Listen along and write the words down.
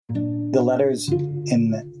The letters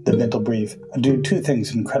in the Bintel Brief do two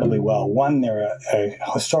things incredibly well. One, they're a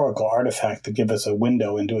historical artifact that give us a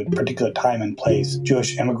window into a particular time and place,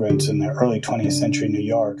 Jewish immigrants in the early 20th century New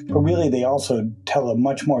York. But really, they also tell a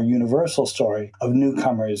much more universal story of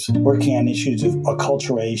newcomers working on issues of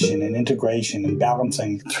acculturation and integration and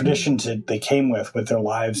balancing traditions that they came with their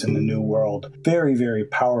lives in the new world. Very, very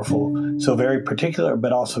powerful. So very particular,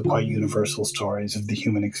 but also quite universal stories of the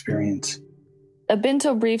human experience. A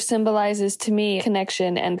Bintel Brief symbolizes to me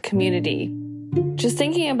connection and community. Just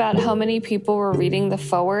thinking about how many people were reading the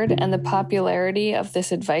foreword and the popularity of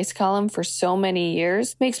this advice column for so many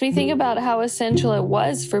years makes me think about how essential it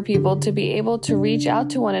was for people to be able to reach out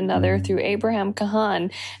to one another through Abraham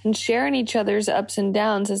Cahan and share in each other's ups and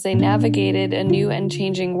downs as they navigated a new and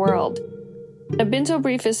changing world. A Bintel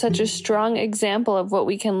Brief is such a strong example of what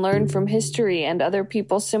we can learn from history and other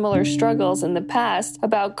people's similar struggles in the past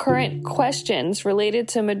about current questions related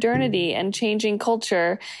to modernity and changing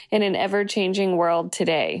culture in an ever-changing world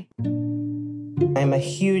today. I'm a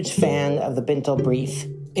huge fan of the Bintel Brief.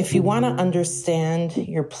 If you want to understand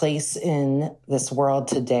your place in this world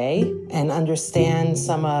today and understand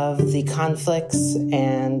some of the conflicts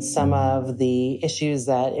and some of the issues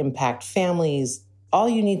that impact families, all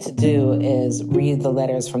you need to do is read the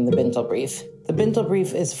letters from the Bintel Brief. The Bintel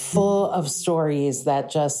Brief is full of stories that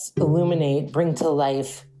just illuminate, bring to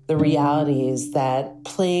life the realities that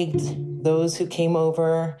plagued those who came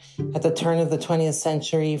over at the turn of the 20th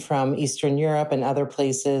century from Eastern Europe and other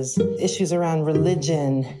places. Issues around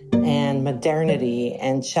religion and modernity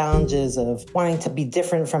and challenges of wanting to be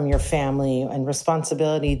different from your family and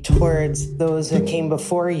responsibility towards those who came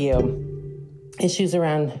before you. Issues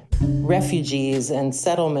around refugees and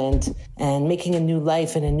settlement and making a new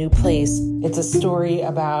life in a new place. It's a story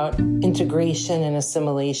about integration and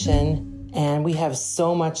assimilation, and we have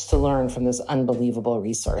so much to learn from this unbelievable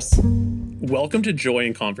resource. Welcome to Joy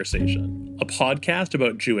in Conversation, a podcast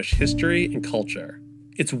about Jewish history and culture.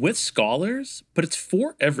 It's with scholars, but it's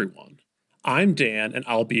for everyone. I'm Dan, and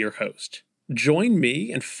I'll be your host. Join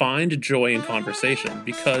me and find joy in conversation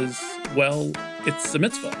because, well, it's a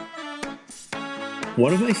mitzvah.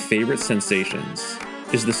 One of my favorite sensations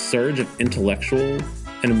is the surge of intellectual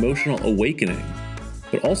and emotional awakening,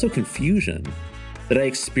 but also confusion that I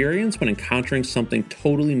experience when encountering something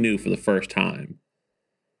totally new for the first time.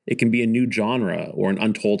 It can be a new genre or an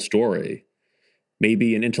untold story,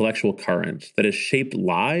 maybe an intellectual current that has shaped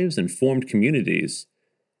lives and formed communities,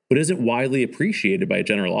 but isn't widely appreciated by a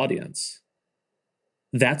general audience.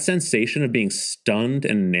 That sensation of being stunned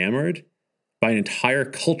and enamored by an entire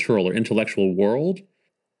cultural or intellectual world,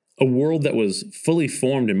 a world that was fully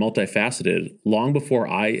formed and multifaceted long before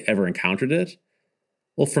I ever encountered it,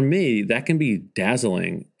 well, for me, that can be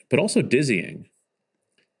dazzling, but also dizzying.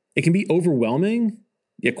 It can be overwhelming,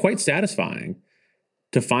 yet quite satisfying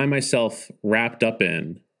to find myself wrapped up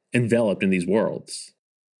in, enveloped in these worlds.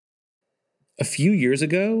 A few years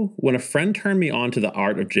ago, when a friend turned me on to the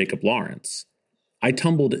art of Jacob Lawrence, I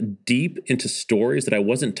tumbled deep into stories that I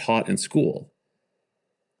wasn't taught in school.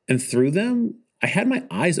 And through them, I had my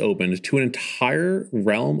eyes opened to an entire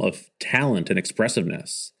realm of talent and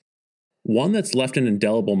expressiveness, one that's left an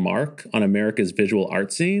indelible mark on America's visual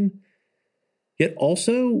art scene, yet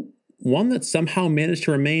also one that somehow managed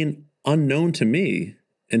to remain unknown to me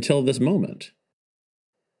until this moment.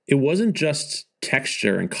 It wasn't just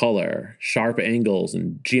texture and color, sharp angles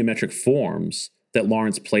and geometric forms that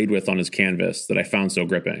Lawrence played with on his canvas that I found so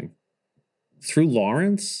gripping. Through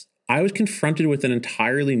Lawrence, I was confronted with an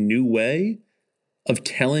entirely new way of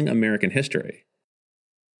telling American history.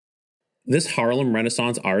 This Harlem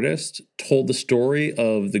Renaissance artist told the story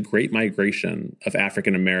of the Great Migration of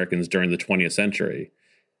African Americans during the 20th century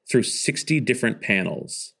through 60 different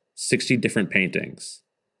panels, 60 different paintings,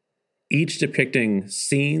 each depicting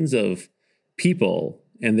scenes of people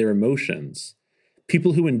and their emotions,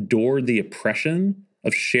 people who endured the oppression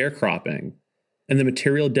of sharecropping and the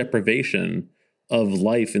material deprivation of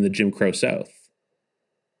life in the Jim Crow South.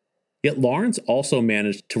 Yet Lawrence also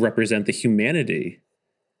managed to represent the humanity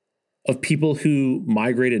of people who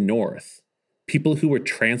migrated north, people who were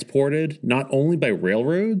transported not only by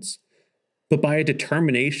railroads, but by a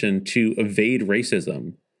determination to evade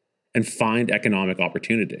racism and find economic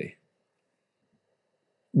opportunity.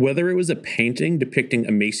 Whether it was a painting depicting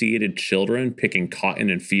emaciated children picking cotton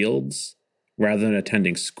in fields rather than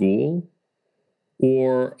attending school,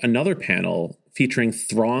 or another panel featuring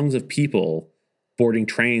throngs of people boarding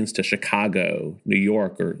trains to Chicago, New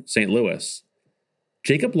York, or St. Louis,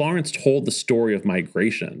 Jacob Lawrence told the story of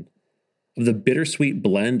migration, of the bittersweet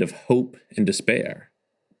blend of hope and despair.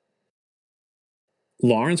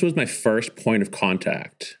 Lawrence was my first point of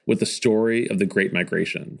contact with the story of the Great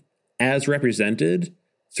Migration, as represented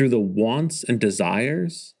through the wants and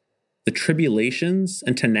desires, the tribulations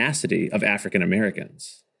and tenacity of African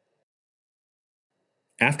Americans.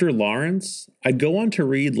 After Lawrence, I'd go on to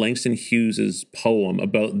read Langston Hughes's poem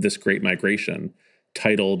about this Great Migration,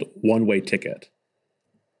 titled One-Way Ticket.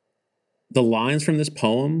 The lines from this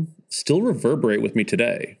poem still reverberate with me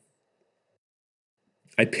today.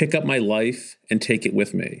 I pick up my life and take it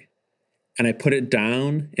with me, and I put it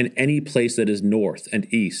down in any place that is north and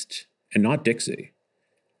east, and not Dixie.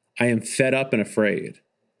 I am fed up and afraid.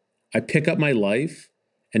 I pick up my life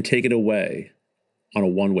and take it away on a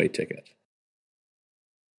one-way ticket.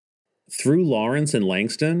 Through Lawrence and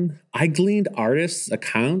Langston, I gleaned artists'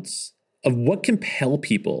 accounts of what compel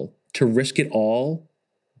people to risk it all,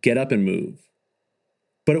 get up and move.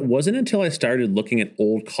 But it wasn't until I started looking at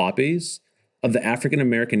old copies of the African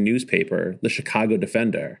American newspaper, the Chicago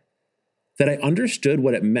Defender, that I understood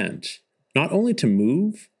what it meant, not only to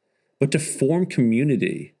move, but to form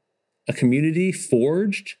community, a community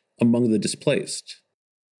forged among the displaced.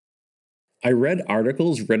 I read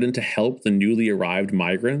articles written to help the newly arrived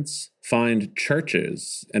migrants find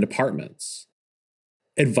churches and apartments,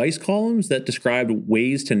 advice columns that described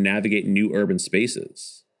ways to navigate new urban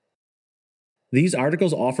spaces. These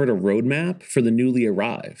articles offered a roadmap for the newly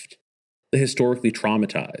arrived, the historically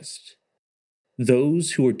traumatized,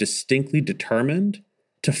 those who were distinctly determined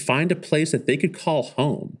to find a place that they could call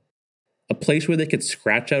home, a place where they could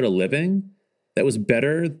scratch out a living that was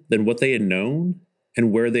better than what they had known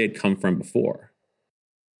and where they had come from before.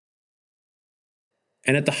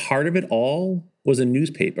 And at the heart of it all was a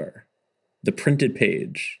newspaper, the printed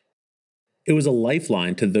page. It was a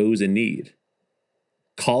lifeline to those in need.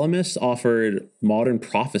 Columnists offered modern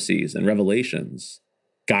prophecies and revelations,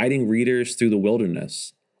 guiding readers through the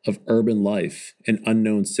wilderness of urban life in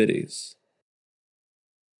unknown cities.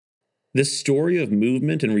 This story of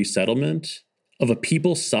movement and resettlement, of a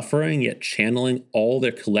people suffering yet channeling all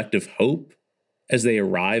their collective hope as they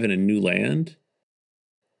arrive in a new land,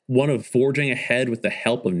 one of forging ahead with the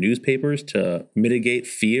help of newspapers to mitigate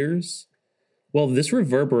fears, well, this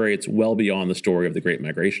reverberates well beyond the story of the Great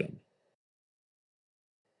Migration.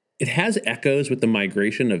 It has echoes with the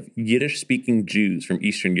migration of Yiddish-speaking Jews from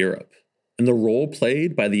Eastern Europe and the role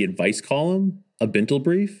played by the advice column, a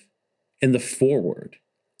Bintelbrief, and the Forward,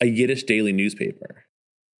 a Yiddish daily newspaper.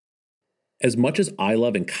 As much as I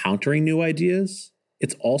love encountering new ideas,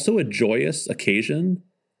 it's also a joyous occasion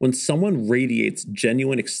when someone radiates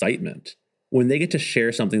genuine excitement when they get to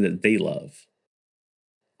share something that they love.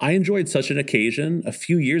 I enjoyed such an occasion a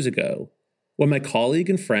few years ago when my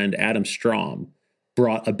colleague and friend Adam Strom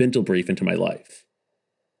brought a Bintelbrief into my life.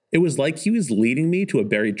 It was like he was leading me to a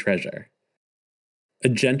buried treasure. A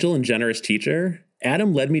gentle and generous teacher,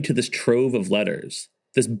 Adam led me to this trove of letters,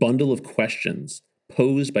 this bundle of questions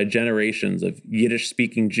posed by generations of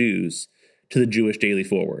Yiddish-speaking Jews to the Jewish Daily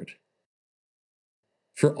Forward.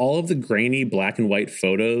 For all of the grainy black and white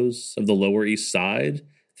photos of the Lower East Side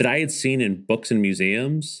that I had seen in books and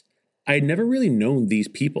museums, I had never really known these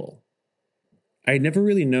people. I had never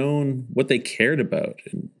really known what they cared about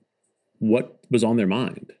and what was on their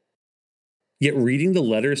mind. Yet reading the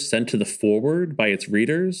letters sent to the Forward by its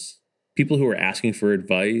readers, people who were asking for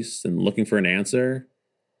advice and looking for an answer,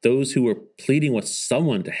 those who were pleading with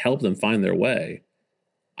someone to help them find their way,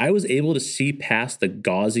 I was able to see past the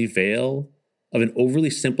gauzy veil of an overly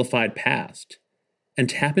simplified past and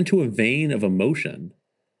tap into a vein of emotion,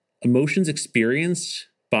 emotions experienced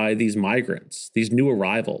by these migrants, these new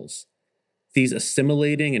arrivals, these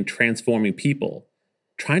assimilating and transforming people,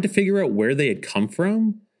 trying to figure out where they had come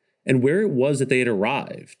from and where it was that they had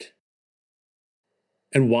arrived,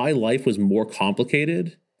 and why life was more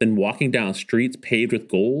complicated than walking down streets paved with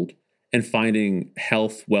gold and finding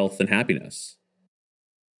health, wealth, and happiness.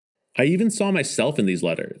 I even saw myself in these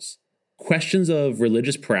letters, questions of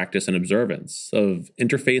religious practice and observance, of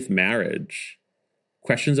interfaith marriage,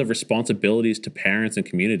 questions of responsibilities to parents and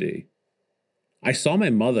community. I saw my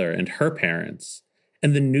mother and her parents,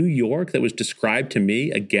 and the New York that was described to me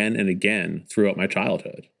again and again throughout my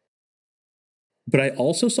childhood. But I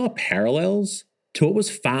also saw parallels to what was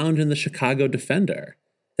found in the Chicago Defender,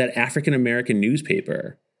 that African American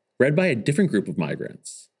newspaper, read by a different group of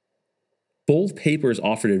migrants. Both papers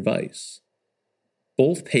offered advice.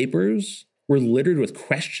 Both papers were littered with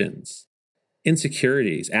questions,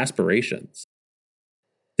 insecurities, aspirations.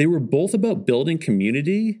 They were both about building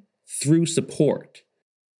community through support,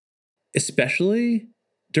 especially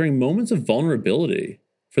during moments of vulnerability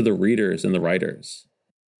for the readers and the writers.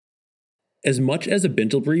 As much as a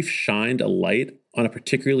Bintelbrief shined a light on a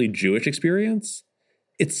particularly Jewish experience,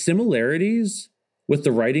 Its similarities with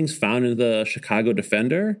the writings found in the Chicago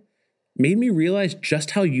Defender made me realize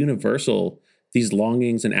just how universal these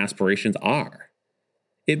longings and aspirations are.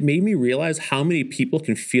 It made me realize how many people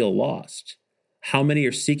can feel lost, how many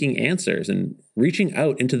are seeking answers and reaching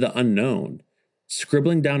out into the unknown,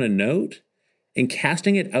 scribbling down a note and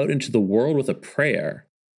casting it out into the world with a prayer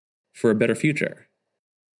for a better future.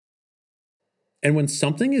 And when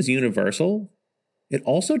something is universal, it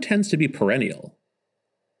also tends to be perennial.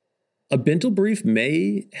 A Bintel Brief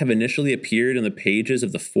may have initially appeared in the pages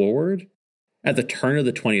of the foreword at the turn of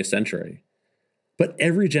the 20th century, but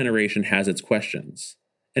every generation has its questions,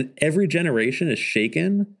 and every generation is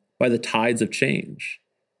shaken by the tides of change.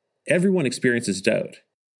 Everyone experiences doubt.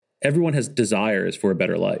 Everyone has desires for a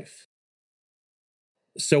better life.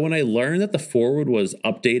 So when I learned that the foreword was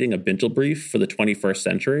updating a Bintel Brief for the 21st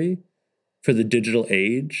century, for the digital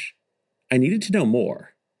age, I needed to know more.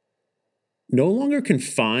 No longer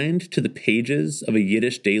confined to the pages of a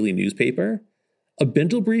Yiddish daily newspaper, a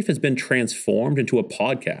Bintel Brief has been transformed into a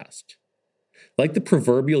podcast. Like the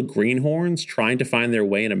proverbial greenhorns trying to find their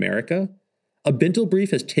way in America, a Bintel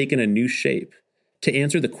Brief has taken a new shape to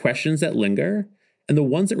answer the questions that linger and the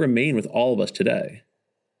ones that remain with all of us today.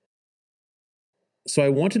 So I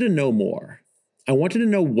wanted to know more. I wanted to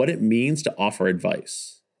know what it means to offer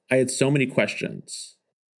advice. I had so many questions.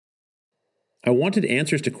 I wanted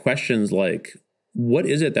answers to questions like, what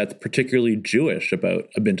is it that's particularly Jewish about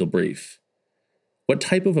a Bintel Brief? What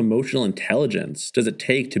type of emotional intelligence does it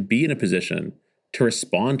take to be in a position to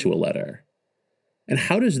respond to a letter? And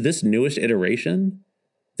how does this newest iteration,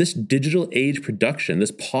 this digital age production,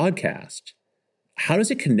 this podcast, how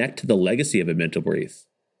does it connect to the legacy of a Bintel Brief?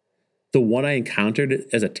 The one I encountered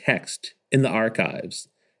as a text in the archives,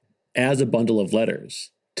 as a bundle of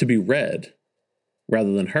letters, to be read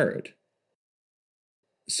rather than heard.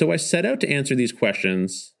 So I set out to answer these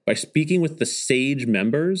questions by speaking with the sage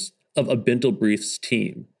members of a Bintel Brief's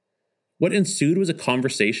team. What ensued was a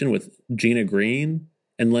conversation with Gina Green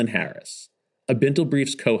and Lynn Harris, a Bintel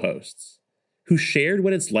Brief's co-hosts, who shared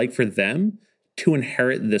what it's like for them to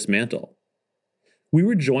inherit this mantle. We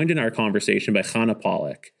were joined in our conversation by Chana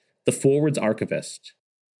Pollack, the foreword's archivist,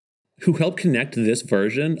 who helped connect this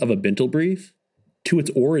version of a Bintel Brief to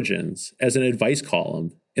its origins as an advice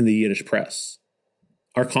column in the Yiddish press.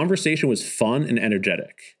 Our conversation was fun and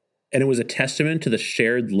energetic, and it was a testament to the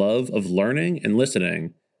shared love of learning and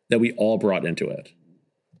listening that we all brought into it.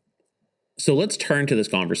 So let's turn to this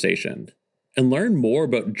conversation and learn more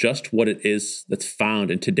about just what it is that's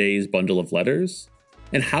found in today's bundle of letters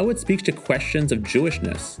and how it speaks to questions of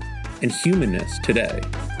Jewishness and humanness today.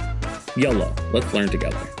 Yalla, let's learn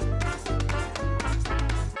together.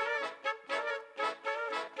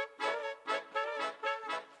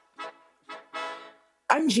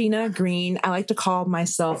 I'm Gina Green. I like to call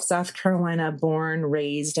myself South Carolina born,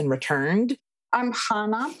 raised, and returned. I'm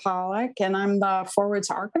Chana Pollack, and I'm the foreword's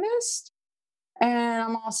archivist. And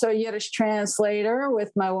I'm also a Yiddish translator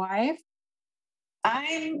with my wife.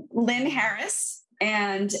 I'm Lynn Harris,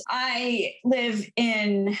 and I live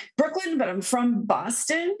in Brooklyn, but I'm from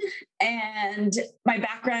Boston. And my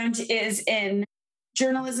background is in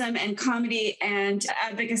journalism and comedy and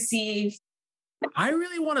advocacy. I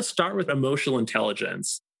really want to start with emotional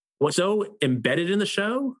intelligence. What's so embedded in the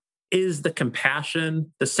show is the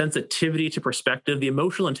compassion, the sensitivity to perspective, the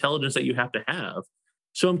emotional intelligence that you have to have.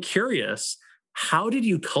 So I'm curious, how did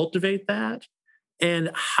you cultivate that? And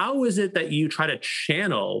how is it that you try to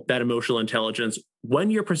channel that emotional intelligence when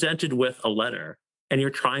you're presented with a letter and you're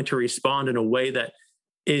trying to respond in a way that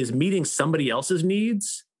is meeting somebody else's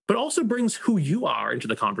needs, but also brings who you are into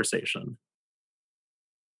the conversation?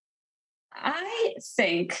 I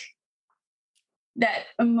think that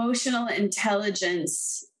emotional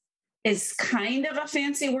intelligence is kind of a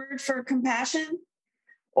fancy word for compassion,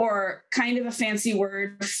 or kind of a fancy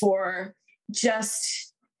word for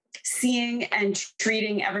just seeing and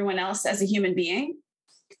treating everyone else as a human being.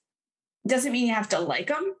 Doesn't mean you have to like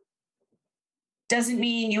them. Doesn't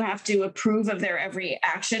mean you have to approve of their every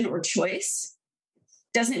action or choice.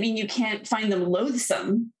 Doesn't mean you can't find them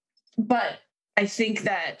loathsome. But I think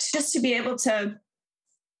that just to be able to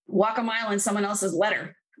walk a mile in someone else's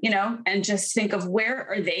letter, and just think of where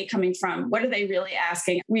are they coming from? What are they really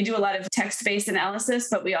asking? We do a lot of text-based analysis,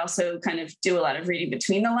 but we also kind of do a lot of reading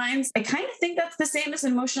between the lines. I kind of think that's the same as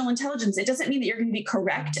emotional intelligence. It doesn't mean that you're going to be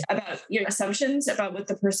correct about your assumptions about what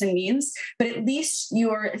the person means, but at least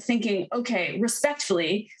you're thinking, okay,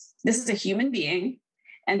 respectfully, this is a human being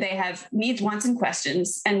and they have needs, wants, and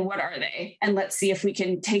questions. And what are they? And let's see if we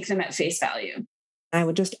can take them at face value. I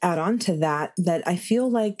would just add on to that I feel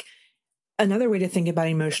like Another way to think about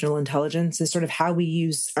emotional intelligence is sort of how we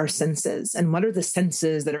use our senses and what are the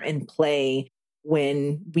senses that are in play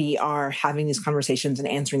when we are having these conversations and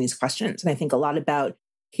answering these questions. And I think a lot about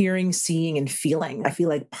hearing, seeing, and feeling. I feel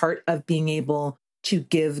like part of being able to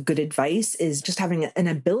give good advice is just having an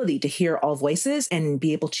ability to hear all voices and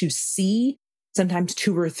be able to see sometimes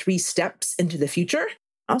 2 or 3 steps into the future.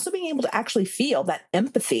 Also being able to actually feel that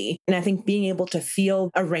empathy. And I think being able to feel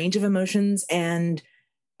a range of emotions and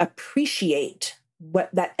appreciate what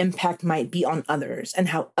that impact might be on others and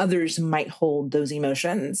how others might hold those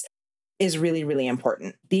emotions is really, really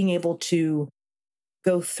important. Being able to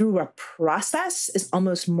go through a process is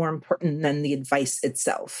almost more important than the advice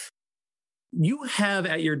itself. You have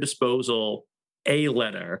at your disposal a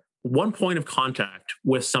letter, one point of contact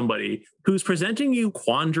with somebody who's presenting you a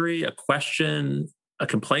quandary, a question, a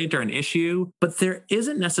complaint, or an issue, but there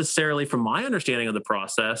isn't necessarily, from my understanding of the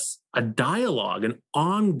process, a dialogue, an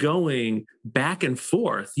ongoing back and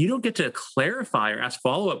forth. You don't get to clarify or ask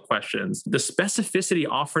follow-up questions. The specificity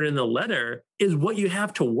offered in the letter is what you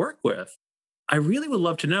have to work with. I really would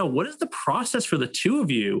love to know, what is the process for the two of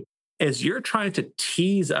you as you're trying to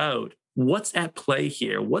tease out what's at play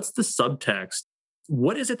here? What's the subtext?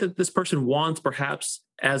 What is it that this person wants, perhaps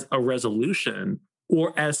as a resolution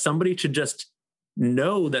or as somebody to just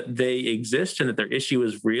know that they exist and that their issue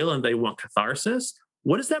is real and they want catharsis?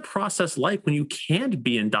 What is that process like when you can't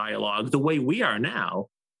be in dialogue the way we are now?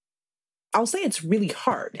 I'll say it's really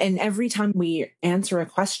hard. And every time we answer a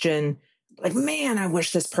question, like, man, I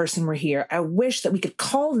wish this person were here. I wish that we could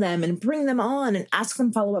call them and bring them on and ask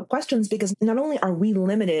them follow-up questions, because not only are we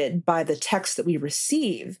limited by the text that we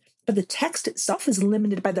receive, but the text itself is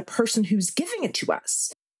limited by the person who's giving it to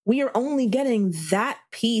us. We are only getting that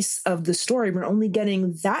piece of the story. We're only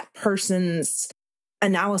getting that person's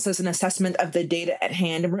analysis and assessment of the data at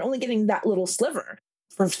hand, and we're only getting that little sliver.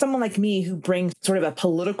 For someone like me who brings sort of a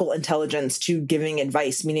political intelligence to giving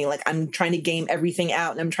advice, meaning like I'm trying to game everything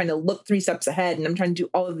out and I'm trying to look 3 steps ahead and I'm trying to do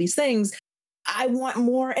all of these things, I want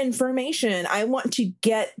more information. I want to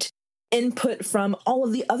get input from all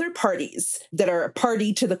of the other parties that are a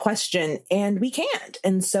party to the question, and we can't.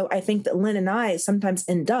 And so I think that Lynn and I sometimes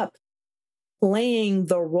end up playing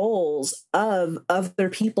the roles of other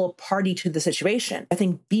people party to the situation. I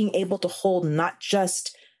think being able to hold not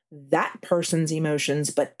just that person's emotions,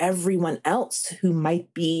 but everyone else who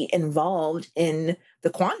might be involved in the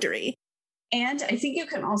quandary. And I think you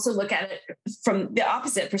can also look at it from the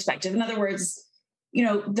opposite perspective. In other words,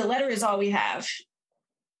 the letter is all we have.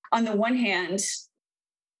 On the one hand,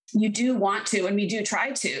 you do want to, and we do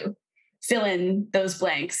try to fill in those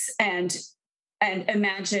blanks and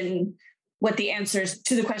imagine what the answers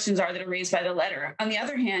to the questions are that are raised by the letter. On the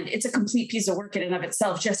other hand, it's a complete piece of work in and of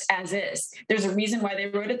itself, just as is. There's a reason why they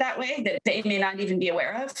wrote it that way that they may not even be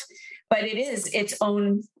aware of, but it is its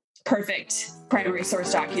own perfect primary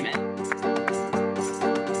source document.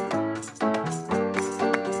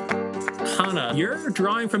 Hannah, you're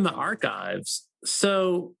drawing from the archives.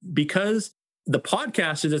 So because the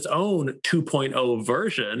podcast is its own 2.0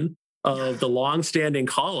 version of the long-standing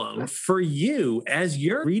column, for you, as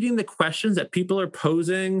you're reading the questions that people are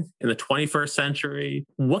posing in the 21st century,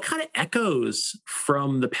 what kind of echoes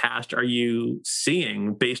from the past are you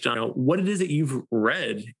seeing based on what it is that you've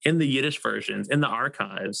read in the Yiddish versions, in the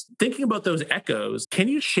archives? Thinking about those echoes, can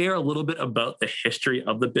you share a little bit about the history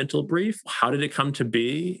of the Bintel Brief? How did it come to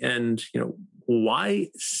be? And, why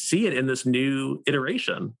see it in this new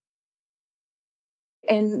iteration?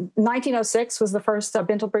 In 1906 was the first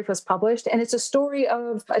Bintel Brief was published, and it's a story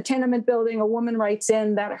of a tenement building. A woman writes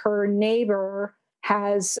in that her neighbor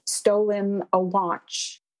has stolen a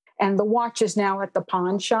watch, and the watch is now at the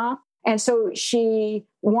pawn shop. And so she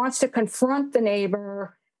wants to confront the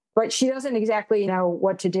neighbor, but she doesn't exactly know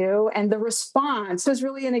what to do. And the response is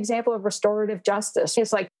really an example of restorative justice.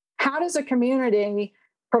 It's like, how does a community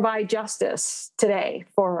provide justice today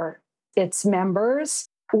for its members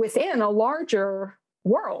within a larger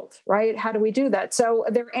world, right? How do we do that? So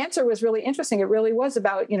their answer was really interesting. It really was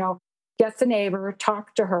about, get the neighbor,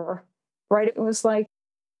 talk to her, right? It was like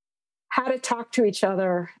how to talk to each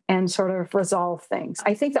other and sort of resolve things.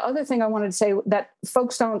 I think the other thing I wanted to say that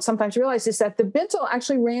folks don't sometimes realize is that the Bintel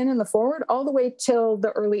actually ran in the forward all the way till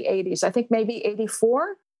the early 80s, I think maybe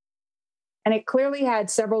 84. And it clearly had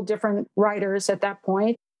several different writers at that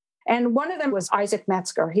point. And one of them was Isaac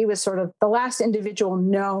Metzger. He was sort of the last individual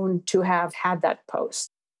known to have had that post.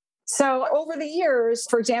 So over the years,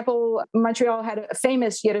 for example, Montreal had a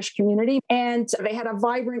famous Yiddish community, and they had a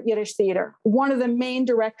vibrant Yiddish theater. One of the main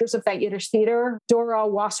directors of that Yiddish theater, Dora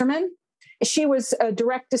Wasserman, She was a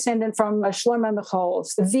direct descendant from Shlomo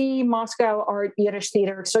Michal's, the Moscow Art Yiddish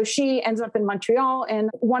Theater. So she ends up in Montreal, and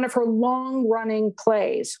one of her long-running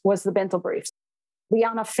plays was The Bintel Briefs.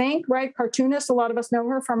 Liana Fink, right, cartoonist, a lot of us know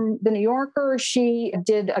her from The New Yorker. She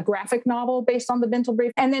did a graphic novel based on The Bintel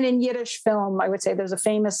Brief. And then in Yiddish film, I would say there's a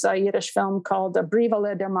famous Yiddish film called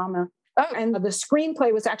Brivele der Mama. Oh, and the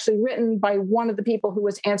screenplay was actually written by one of the people who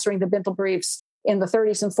was answering the Bintel Briefs in the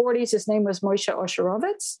 30s and 40s. His name was Moshe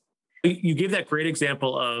Osherovitz. You gave that great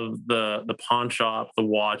example of the pawn shop, the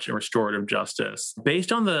watch, and restorative justice.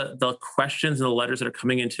 Based on the questions and the letters that are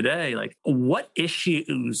coming in today, like what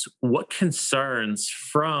issues, what concerns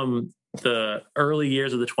from the early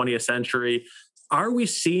years of the 20th century are we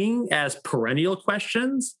seeing as perennial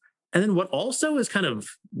questions? And then what also is kind of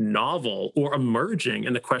novel or emerging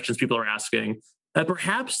in the questions people are asking that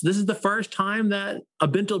perhaps this is the first time that a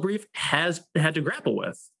Bintel Brief has had to grapple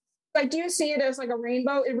with? I do see it as like a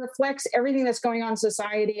rainbow. It reflects everything that's going on in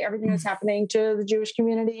society, everything that's happening to the Jewish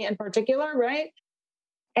community in particular, right?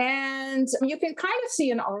 And you can kind of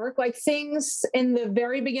see an arc, like things in the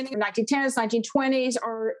very beginning, 1910s, 1920s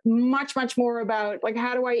are much, much more about like,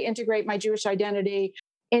 how do I integrate my Jewish identity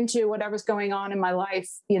into whatever's going on in my life,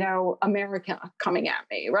 America coming at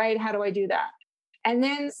me, right? How do I do that? And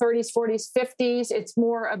then 30s, 40s, 50s, it's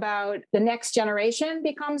more about the next generation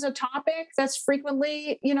becomes a topic that's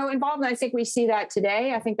frequently, involved. And I think we see that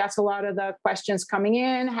today. I think that's a lot of the questions coming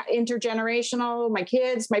in, intergenerational, my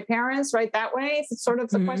kids, my parents, right? That way, it's sort of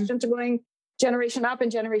the questions are going generation up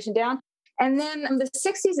and generation down. And then the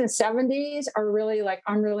 60s and 70s are really like,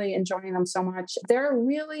 I'm really enjoying them so much. They're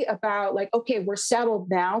really about like, okay, we're settled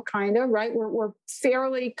now, kind of, right? We're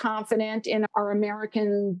fairly confident in our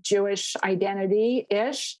American Jewish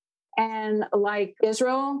identity-ish. And like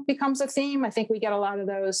Israel becomes a theme. I think we get a lot of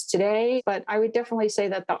those today. But I would definitely say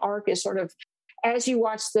that the arc is sort of, as you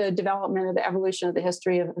watch the development of the evolution of the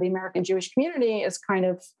history of the American Jewish community, it's kind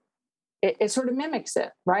of, it sort of mimics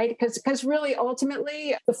it, right? Because really,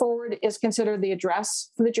 ultimately, the Forward is considered the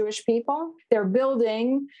address for the Jewish people. Their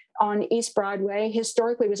building on East Broadway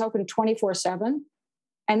historically was open 24/7.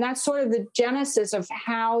 And that's sort of the genesis of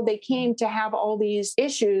how they came to have all these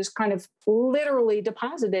issues kind of literally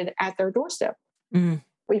deposited at their doorstep.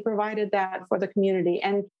 We provided that for the community.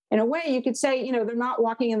 And in a way, you could say, they're not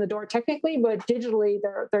walking in the door technically, but digitally,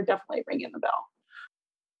 they're definitely ringing the bell.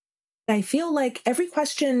 I feel like every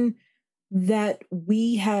question that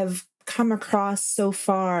we have come across so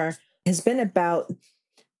far has been about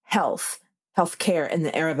healthcare in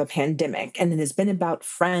the era of a pandemic. And it has been about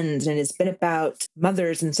friends, and it's been about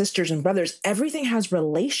mothers and sisters and brothers. Everything has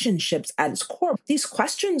relationships at its core. These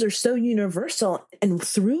questions are so universal. And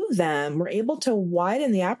through them, we're able to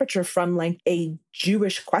widen the aperture from like a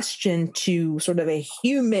Jewish question to sort of a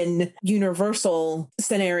human universal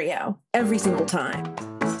scenario every single time.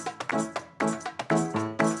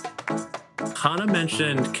 Hannah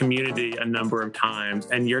mentioned community a number of times,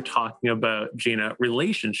 and you're talking about, Gina,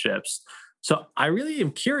 relationships. So I really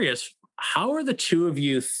am curious, how are the two of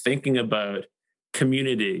you thinking about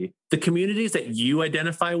community, the communities that you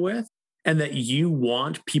identify with and that you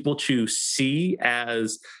want people to see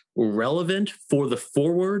as relevant for the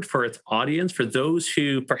Forward, for its audience, for those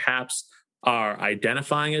who perhaps are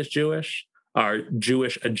identifying as Jewish, are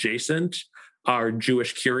Jewish adjacent, are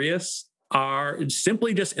Jewish curious, are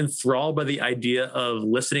simply just enthralled by the idea of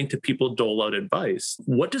listening to people dole out advice.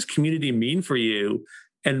 What does community mean for you?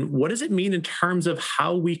 And what does it mean in terms of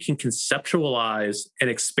how we can conceptualize an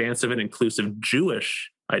expansive and inclusive Jewish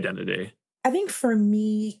identity? I think for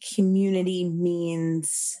me, community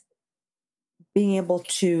means being able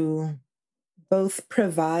to both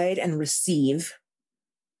provide and receive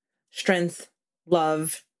strength,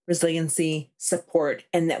 love, resiliency, support,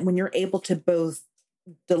 and that when you're able to both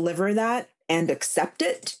deliver that and accept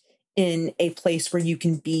it in a place where you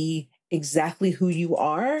can be exactly who you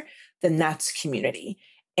are, then that's community.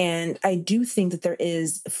 And I do think that there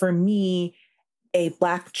is, for me, a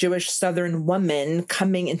Black Jewish Southern woman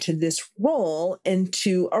coming into this role,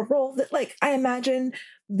 into a role that, like, I imagine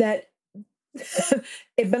that if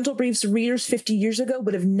Bintel Brief's readers 50 years ago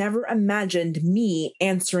would have never imagined me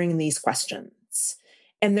answering these questions.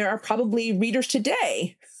 And there are probably readers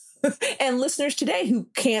today and listeners today who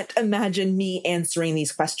can't imagine me answering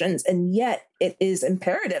these questions. And yet it is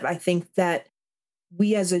imperative, I think, that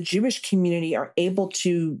we as a Jewish community are able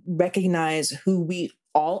to recognize who we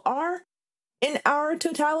all are in our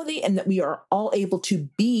totality, and that we are all able to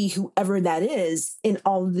be whoever that is in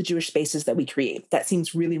all of the Jewish spaces that we create. That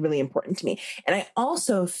seems really, really important to me. And I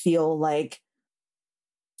also feel like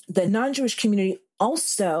the non-Jewish community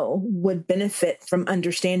also would benefit from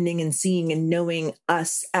understanding and seeing and knowing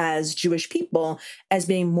us as Jewish people as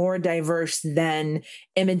being more diverse than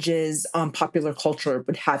images on popular culture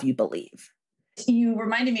would have you believe. You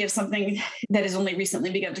reminded me of something that has only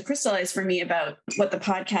recently begun to crystallize for me about what the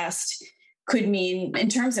podcast could mean in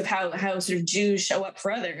terms of how sort of Jews show up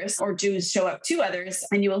for others or Jews show up to others.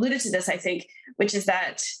 And you alluded to this, I think, which is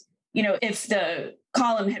that, if the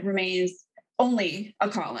column had remained only a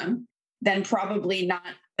column, then probably not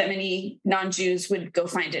that many non-Jews would go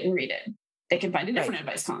find it and read it. They can find a different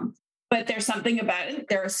advice column. But there's something about it.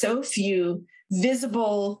 There are so few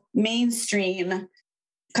visible, mainstream,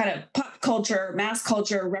 kind of pop culture, mass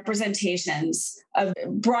culture representations of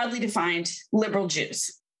broadly defined liberal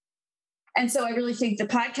Jews. And so I really think the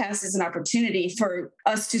podcast is an opportunity for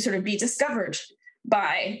us to sort of be discovered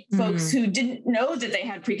by folks who didn't know that they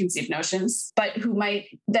had preconceived notions, but who might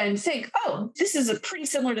then think, oh, this is pretty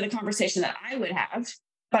similar to the conversation that I would have,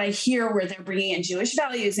 but I hear where they're bringing in Jewish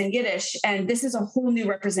values and Yiddish, and this is a whole new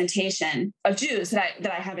representation of Jews that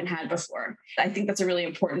I haven't had before. I think that's a really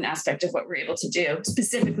important aspect of what we're able to do,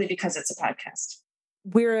 specifically because it's a podcast.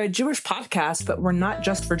 We're a Jewish podcast, but we're not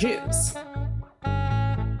just for Jews.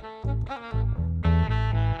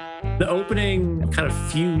 The opening kind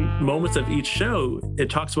of few moments of each show, it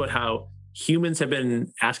talks about how humans have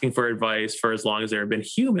been asking for advice for as long as there have been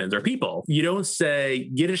humans or people. You don't say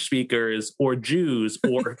Yiddish speakers or Jews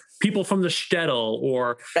or people from the shtetl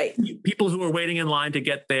or people who are waiting in line to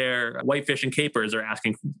get their whitefish and capers are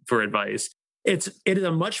asking for advice. It is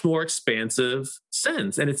a much more expansive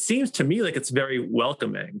sense. And it seems to me like it's very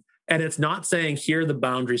welcoming. And it's not saying here are the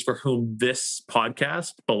boundaries for whom this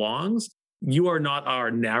podcast belongs. You are not our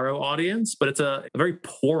narrow audience, but it's a very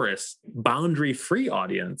porous, boundary-free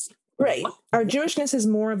audience. Right. Our Jewishness is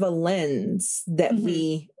more of a lens that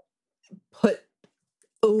we put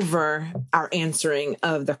over our answering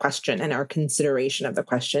of the question and our consideration of the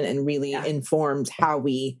question, and really informs how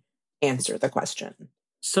we answer the question.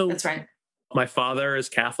 So that's right. My father is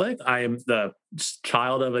Catholic. I am the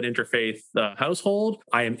child of an interfaith household.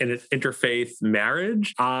 I am in an interfaith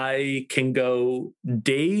marriage. I can go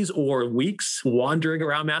days or weeks wandering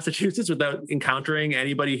around Massachusetts without encountering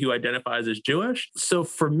anybody who identifies as Jewish. So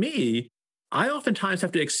for me, I oftentimes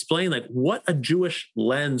have to explain what a Jewish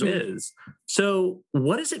lens is. So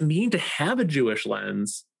what does it mean to have a Jewish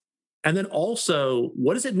lens? And then also,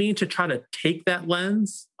 what does it mean to try to take that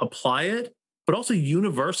lens, apply it, but also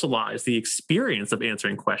universalize the experience of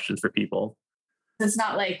answering questions for people? It's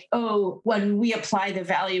not like, when we apply the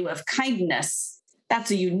value of kindness,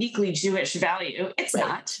 that's a uniquely Jewish value. It's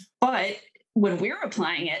not. But when we're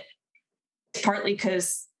applying it, partly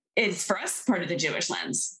because it's for us part of the Jewish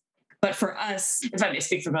lens. But for us, if I may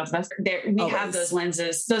speak for both of us, we have those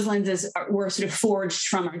lenses. Those lenses were sort of forged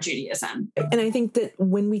from our Judaism. And I think that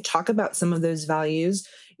when we talk about some of those values,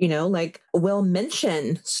 we'll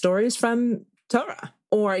mention stories from Torah,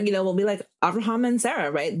 or, we'll be like Abraham and Sarah,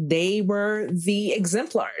 right? They were the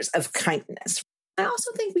exemplars of kindness. I also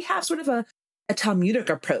think we have sort of a Talmudic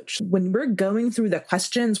approach. When we're going through the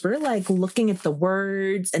questions, we're looking at the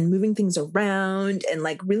words and moving things around and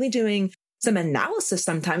really doing some analysis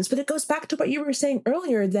sometimes. But it goes back to what you were saying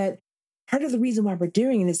earlier, that part of the reason why we're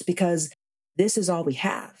doing it is because this is all we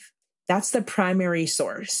have. That's the primary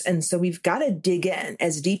source. And so we've got to dig in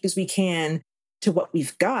as deep as we can to what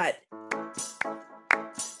we've got.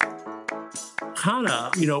 Hannah,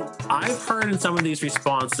 I've heard in some of these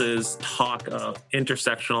responses talk of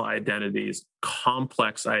intersectional identities,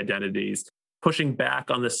 complex identities, pushing back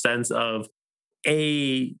on the sense of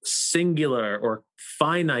a singular or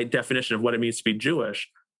finite definition of what it means to be Jewish.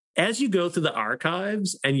 As you go through the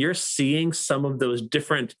archives and you're seeing some of those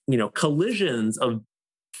different, collisions of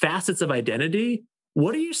facets of identity,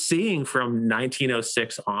 what are you seeing from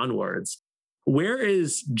 1906 onwards? Where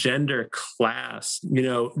is gender, class,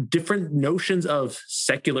 different notions of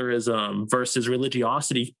secularism versus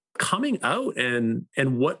religiosity coming out, and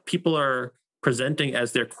what people are presenting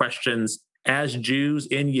as their questions as Jews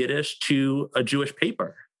in Yiddish to a Jewish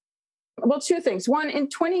paper? Well, two things. One, in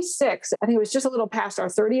 26, I think it was just a little past our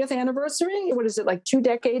 30th anniversary. What is it, 2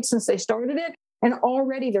 decades since they started it? And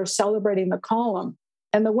already they're celebrating the column.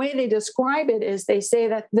 And the way they describe it is they say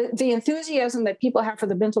that the enthusiasm that people have for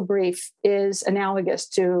the Bintel Brief is analogous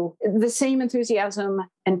to the same enthusiasm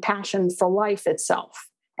and passion for life itself.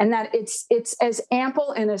 And that it's as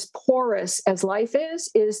ample and as porous as life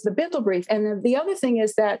is the Bintel Brief. And the other thing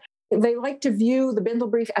is that they like to view the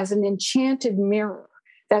Bintel Brief as an enchanted mirror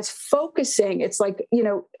that's focusing. It's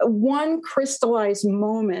one crystallized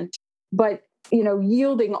moment, but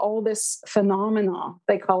yielding all this phenomena,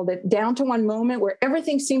 they called it, down to one moment where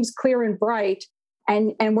everything seems clear and bright,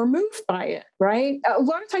 and we're moved by it, right? A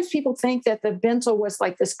lot of times people think that the Bintel was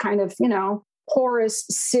like this kind of, porous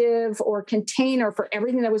sieve or container for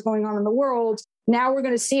everything that was going on in the world. Now we're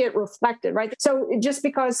going to see it reflected, right? So just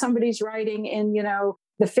because somebody's writing in,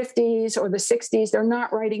 the 50s or the 60s, they're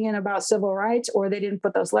not writing in about civil rights, or they didn't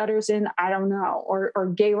put those letters in, I don't know,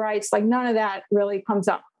 or gay rights, like none of that really comes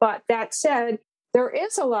up. But that said, there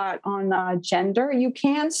is a lot on gender. You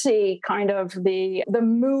can see kind of the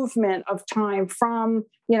movement of time from,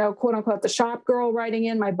 quote unquote, the shop girl writing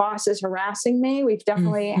in, my boss is harassing me. We've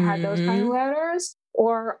definitely had those kind of letters.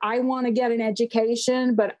 Or I want to get an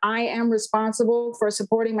education, but I am responsible for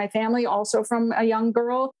supporting my family, also from a young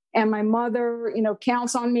girl. And my mother,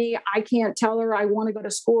 counts on me. I can't tell her I want to go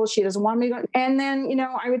to school. She doesn't want me to go. And then,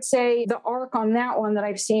 I would say the arc on that one that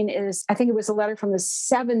I've seen is, I think it was a letter from the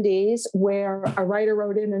 70s where a writer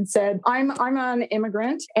wrote in and said, I'm an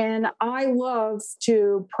immigrant and I love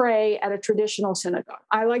to pray at a traditional synagogue.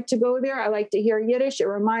 I like to go there. I like to hear Yiddish. It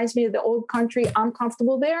reminds me of the old country. I'm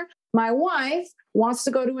comfortable there. My wife wants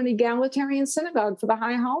to go to an egalitarian synagogue for the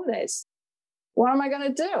high holidays. What am I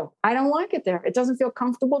going to do? I don't like it there. It doesn't feel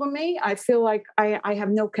comfortable to me. I feel like I have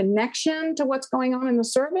no connection to what's going on in the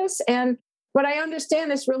service. But I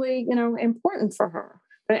understand it's really, important for her.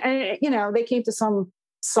 And, they came to some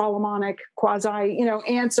Solomonic quasi,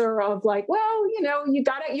 answer of like, well, you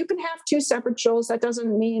can have two separate shuls. That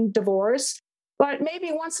doesn't mean divorce. But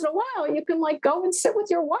maybe once in a while, you can like go and sit with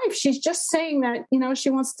your wife. She's just saying that, she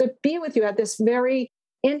wants to be with you at this very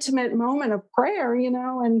intimate moment of prayer,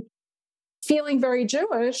 and feeling very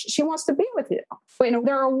Jewish, she wants to be with you. But,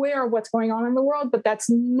 they're aware of what's going on in the world, but that's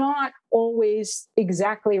not always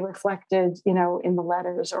exactly reflected, in the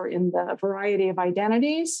letters or in the variety of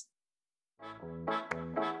identities.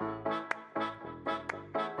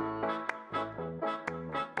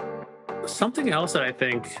 Something else that I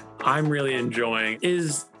think I'm really enjoying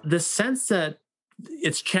is the sense that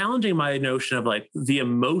it's challenging my notion of like the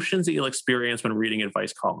emotions that you'll experience when reading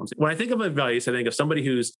advice columns. When I think of advice, I think of somebody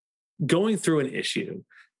who's going through an issue,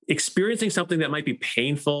 experiencing something that might be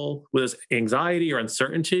painful with anxiety or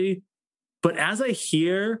uncertainty. But as I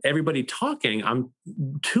hear everybody talking, I'm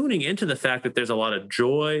tuning into the fact that there's a lot of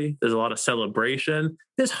joy, there's a lot of celebration,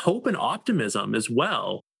 there's hope and optimism as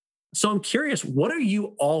well. So I'm curious, what are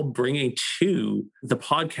you all bringing to the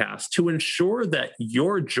podcast to ensure that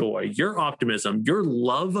your joy, your optimism, your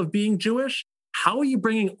love of being Jewish, how are you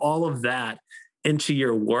bringing all of that into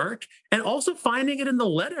your work and also finding it in the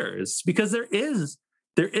letters? Because there is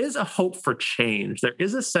a hope for change. There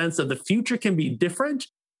is a sense of the future can be different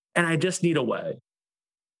and I just need a way.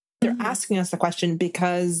 They're asking us the question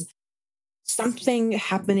because something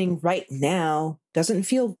happening right now doesn't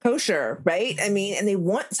feel kosher, right? I mean, and they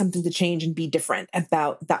want something to change and be different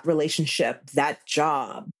about that relationship, that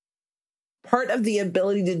job. Part of the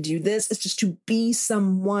ability to do this is just to be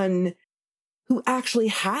someone who actually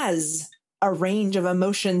has a range of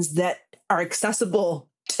emotions that are accessible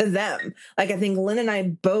to them. Like I think Lynn and I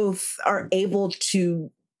both are able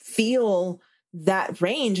to feel that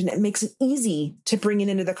range, and it makes it easy to bring it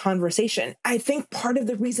into the conversation. I think part of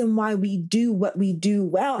the reason why we do what we do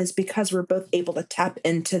well is because we're both able to tap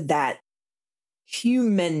into that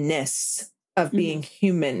humanness of being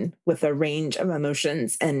human with a range of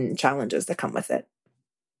emotions and challenges that come with it.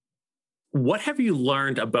 What have you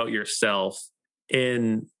learned about yourself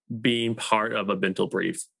in being part of a Bintel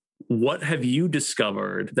Brief? What have you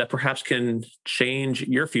discovered that perhaps can change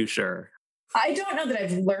your future? I don't know that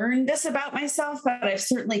I've learned this about myself, but I've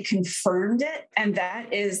certainly confirmed it. And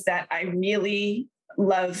that is that I really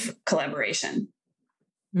love collaboration.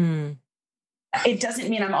 It doesn't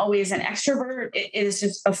mean I'm always an extrovert. It is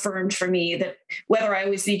just affirmed for me that whether I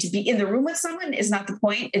always need to be in the room with someone is not the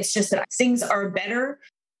point. It's just that things are better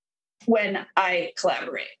when I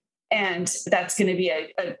collaborate. And that's going to be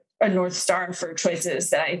a North Star for choices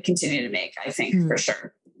that I continue to make, I think, for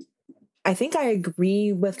sure. I think I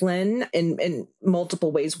agree with Lynn in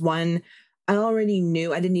multiple ways. One, I already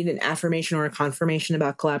knew I didn't need an affirmation or a confirmation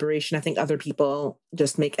about collaboration. I think other people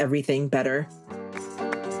just make everything better.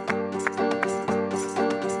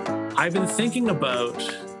 I've been thinking about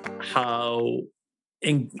how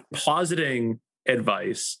in positing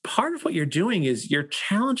advice, part of what you're doing is you're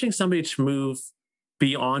challenging somebody to move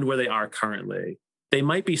beyond where they are currently. They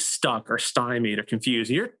might be stuck or stymied or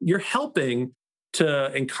confused. You're helping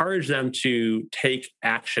to encourage them to take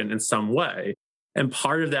action in some way. And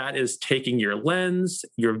part of that is taking your lens,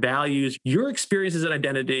 your values, your experiences and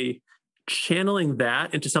identity, channeling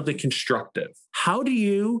that into something constructive. How do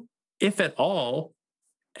you, if at all,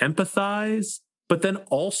 empathize, but then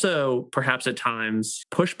also perhaps at times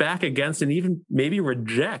push back against and even maybe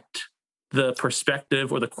reject the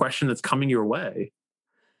perspective or the question that's coming your way.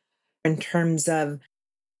 In terms of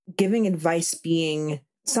giving advice being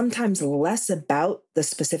sometimes less about the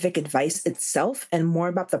specific advice itself and more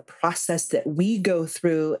about the process that we go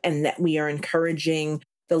through and that we are encouraging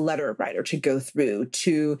the letter writer to go through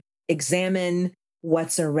to examine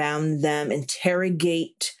what's around them,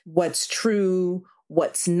 interrogate what's true,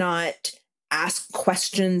 what's not, ask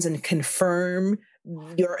questions and confirm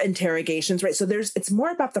your interrogations, right? So it's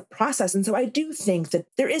more about the process. And so I do think that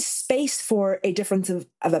there is space for a difference of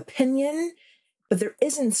opinion, but there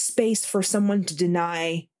isn't space for someone to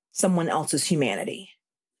deny someone else's humanity.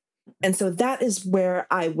 And so that is where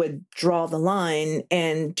I would draw the line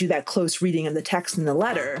and do that close reading of the text in the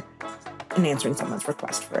letter and answering someone's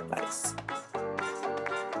request for advice.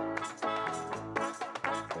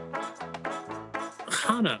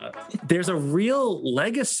 Hannah, there's a real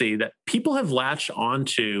legacy that people have latched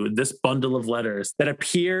onto. This bundle of letters that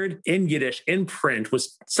appeared in Yiddish in print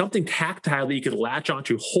was something tactile that you could latch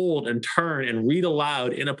onto, hold and turn and read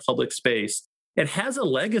aloud in a public space. It has a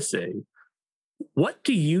legacy. What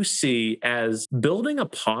do you see as building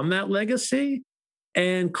upon that legacy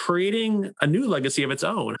and creating a new legacy of its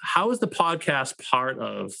own? How is the podcast part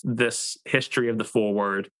of this history of the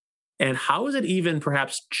Forward? And how is it even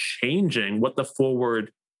perhaps changing what the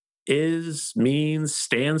Forward is, means,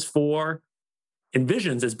 stands for,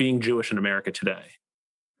 envisions as being Jewish in America today?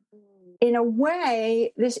 In a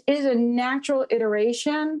way, this is a natural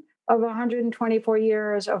iteration of 124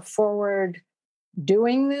 years of Forward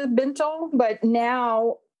doing the Bintel, but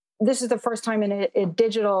now this is the first time in a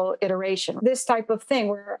digital iteration. This type of thing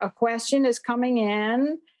where a question is coming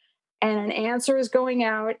in and an answer is going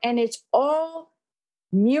out, and it's all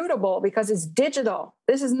mutable because it's digital.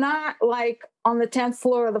 This is not like on the 10th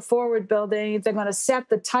floor of the Forward building, they're going to set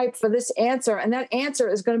the type for this answer, and that answer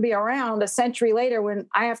is going to be around a century later when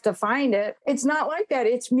I have to find it. It's not like that.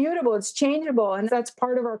 It's mutable, it's changeable, and that's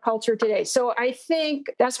part of our culture today. So I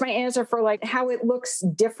think that's my answer for like how it looks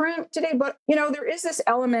different today. But, there is this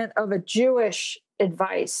element of a Jewish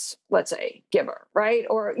advice, let's say, giver, right?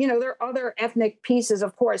 Or, there are other ethnic pieces,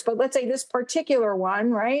 of course, but let's say this particular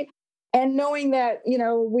one, right? And knowing that,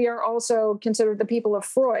 we are also considered the people of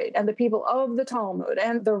Freud and the people of the Talmud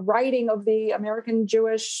and the writing of the American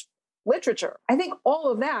Jewish literature. I think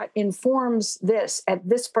all of that informs this at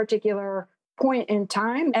this particular point in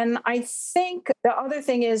time. And I think the other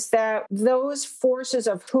thing is that those forces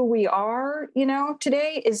of who we are,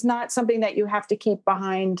 today is not something that you have to keep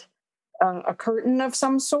behind a curtain of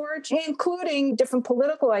some sort, including different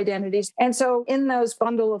political identities. And so in those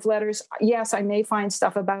bundle of letters, yes, I may find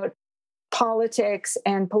stuff about politics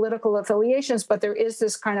and political affiliations, but there is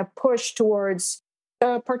this kind of push towards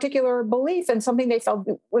a particular belief and something they felt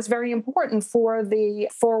was very important for the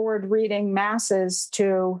Forward reading masses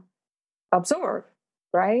to absorb,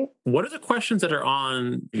 right? What are the questions that are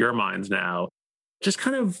on your minds now? Just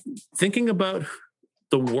kind of thinking about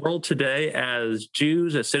the world today as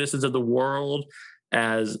Jews, as citizens of the world,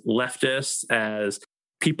 as leftists, as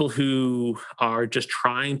people who are just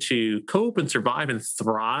trying to cope and survive and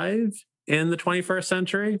thrive in the 21st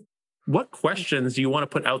century. What questions do you want to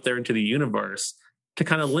put out there into the universe to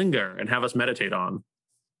kind of linger and have us meditate on?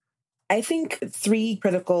 I think 3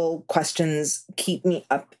 critical questions keep me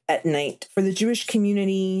up at night. For the Jewish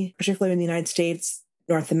community, particularly in the United States,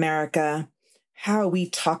 North America, how we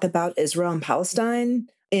talk about Israel and Palestine.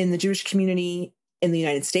 In the Jewish community in the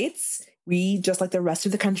United States, we, just like the rest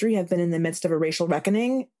of the country, have been in the midst of a racial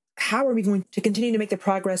reckoning. How are we going to continue to make the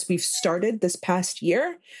progress we've started this past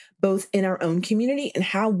year, both in our own community, and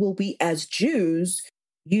how will we as Jews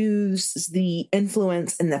use the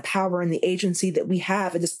influence and the power and the agency that we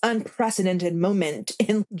have at this unprecedented moment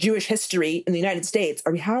in Jewish history in the United States?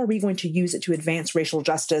 How are we going to use it to advance racial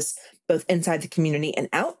justice, both inside the community and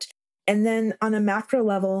out? And then on a macro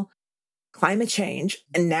level, climate change.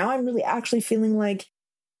 And now I'm really actually feeling like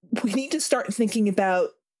we need to start thinking about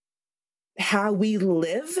how we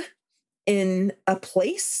live in a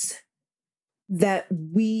place that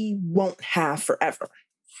we won't have forever.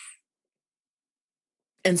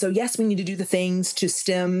 And so, yes, we need to do the things to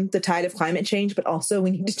stem the tide of climate change, but also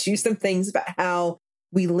we need to do some things about how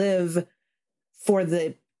we live for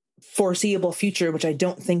the foreseeable future, which I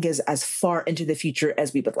don't think is as far into the future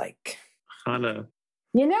as we would like. Hannah.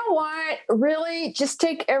 You know what? Really, just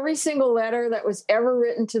take every single letter that was ever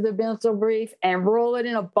written to the Bintel Brief and roll it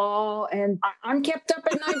in a ball. And I'm kept up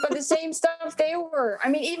at night by the same stuff they were. I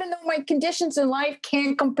mean, even though my conditions in life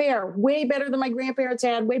can't compare, way better than my grandparents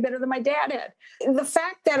had, way better than my dad had. The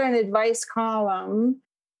fact that an advice column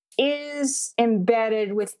is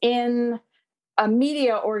embedded within a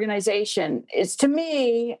media organization is, to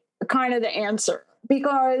me, kind of the answer,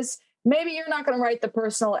 because maybe you're not going to write the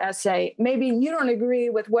personal essay. Maybe you don't agree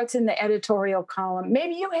with what's in the editorial column.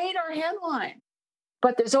 Maybe you hate our headline.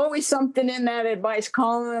 But there's always something in that advice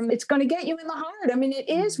column. It's going to get you in the heart. I mean, it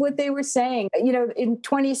is what they were saying. You know, in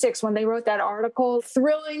 26, when they wrote that article,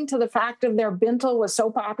 thrilling to the fact of their Bintel was so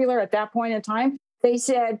popular at that point in time, they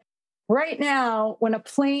said, right now, when a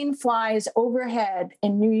plane flies overhead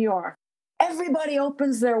in New York, everybody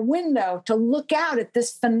opens their window to look out at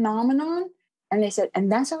this phenomenon. And they said,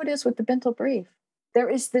 and that's how it is with the Bintel Brief. There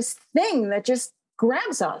is this thing that just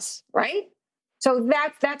grabs us, right? So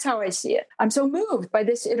that's how I see it. I'm so moved by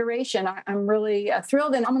this iteration. I'm really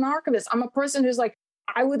thrilled. And I'm an archivist. I'm a person who's like,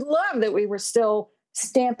 I would love that we were still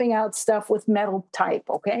stamping out stuff with metal type,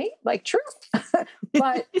 okay? Like, true.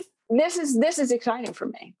 But this is exciting for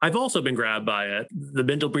me. I've also been grabbed by it. The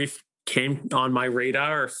Bintel Brief came on my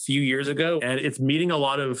radar a few years ago, and it's meeting a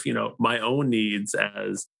lot of, my own needs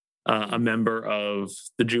as a member of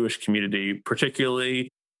the Jewish community, particularly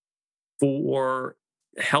for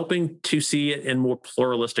helping to see it in more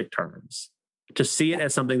pluralistic terms, to see it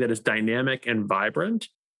as something that is dynamic and vibrant.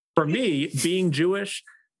 For me, being Jewish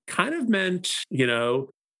kind of meant,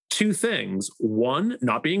 two things. One,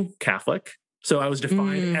 not being Catholic. So I was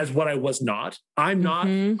defined as what I was not. I'm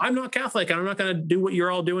not Catholic. I'm not going to do what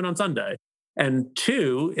you're all doing on Sunday. And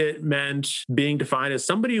two, it meant being defined as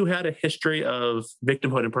somebody who had a history of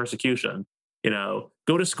victimhood and persecution.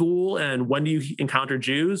 Go to school, and when do you encounter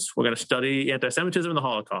Jews? We're going to study anti-Semitism and the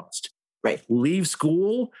Holocaust. Right. Leave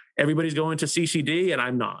school, everybody's going to CCD, and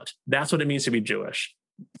I'm not. That's what it means to be Jewish.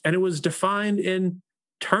 And it was defined in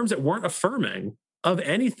terms that weren't affirming of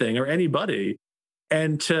anything or anybody.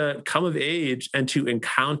 And to come of age and to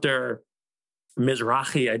encounter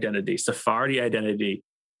Mizrahi identity, Sephardi identity,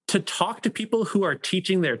 to talk to people who are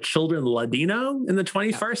teaching their children Ladino in the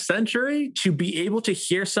 21st century, to be able to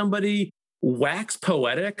hear somebody wax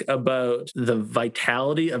poetic about the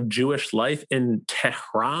vitality of Jewish life in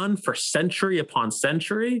Tehran for century upon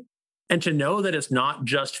century, and to know that it's not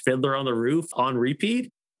just Fiddler on the Roof on repeat,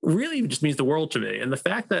 really just means the world to me. And the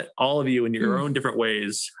fact that all of you in your own different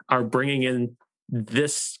ways are bringing in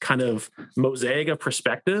this kind of mosaic of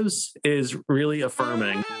perspectives is really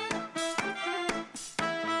affirming.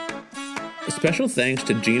 A special thanks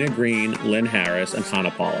to Gina Green, Lynn Harris, and Hannah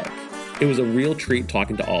Pollock. It was a real treat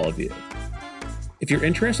talking to all of you. If you're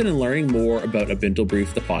interested in learning more about A Bintel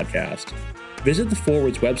Brief, the podcast, visit the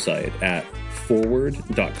Forward's website at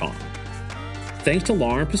forward.com. Thanks to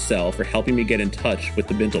Lauren Purcell for helping me get in touch with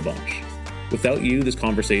the Bintel Bunch. Without you, this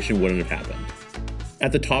conversation wouldn't have happened.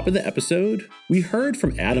 At the top of the episode, we heard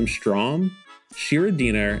from Adam Strom, Shira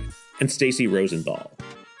Diener, and Stacy Rosenthal.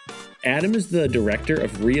 Adam is the director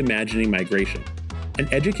of Reimagining Migration, an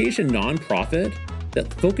education nonprofit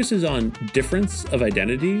that focuses on difference of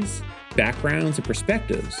identities, backgrounds, and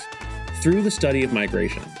perspectives through the study of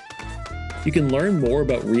migration. You can learn more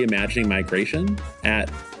about Reimagining Migration at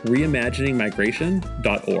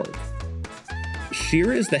reimaginingmigration.org.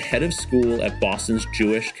 Shira is the head of school at Boston's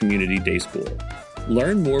Jewish Community Day School.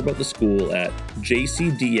 Learn more about the school at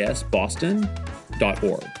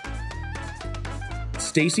jcdsboston.org.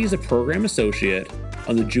 Stacy is a program associate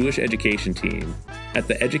on the Jewish education team at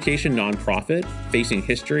the education nonprofit Facing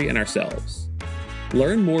History and Ourselves.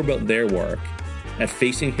 Learn more about their work at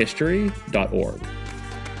facinghistory.org.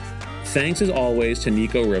 Thanks as always to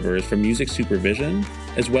Nico Rivers for music supervision,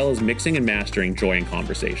 as well as mixing and mastering Joy in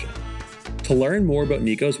Conversation. To learn more about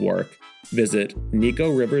Nico's work, visit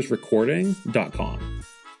nicoriversrecording.com.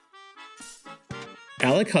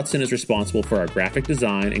 Alec Hudson is responsible for our graphic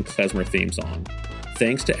design and klezmer theme song.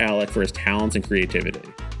 Thanks to Alec for his talents and creativity.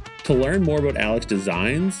 To learn more about Alec's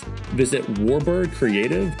designs, visit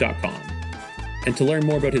warbirdcreative.com. And to learn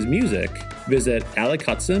more about his music, visit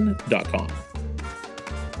alekhudson.com.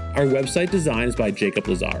 Our website design is by Jacob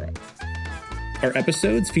Lazaro. Our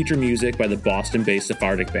episodes feature music by the Boston-based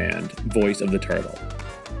Sephardic band, Voice of the Turtle.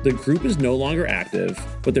 The group is no longer active,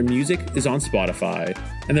 but their music is on Spotify,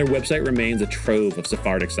 and their website remains a trove of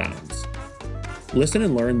Sephardic sounds. Listen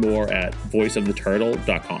and learn more at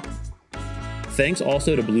voiceoftheturtle.com. Thanks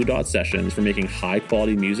also to Blue Dot Sessions for making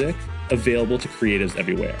high-quality music available to creatives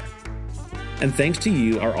everywhere. And thanks to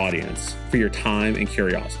you, our audience, for your time and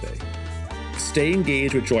curiosity. Stay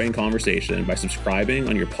engaged with Joy in Conversation by subscribing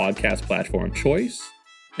on your podcast platform of choice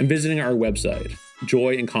and visiting our website,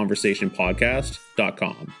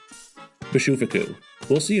 joyinconversationpodcast.com. Bashufaku.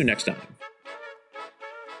 We'll see you next time.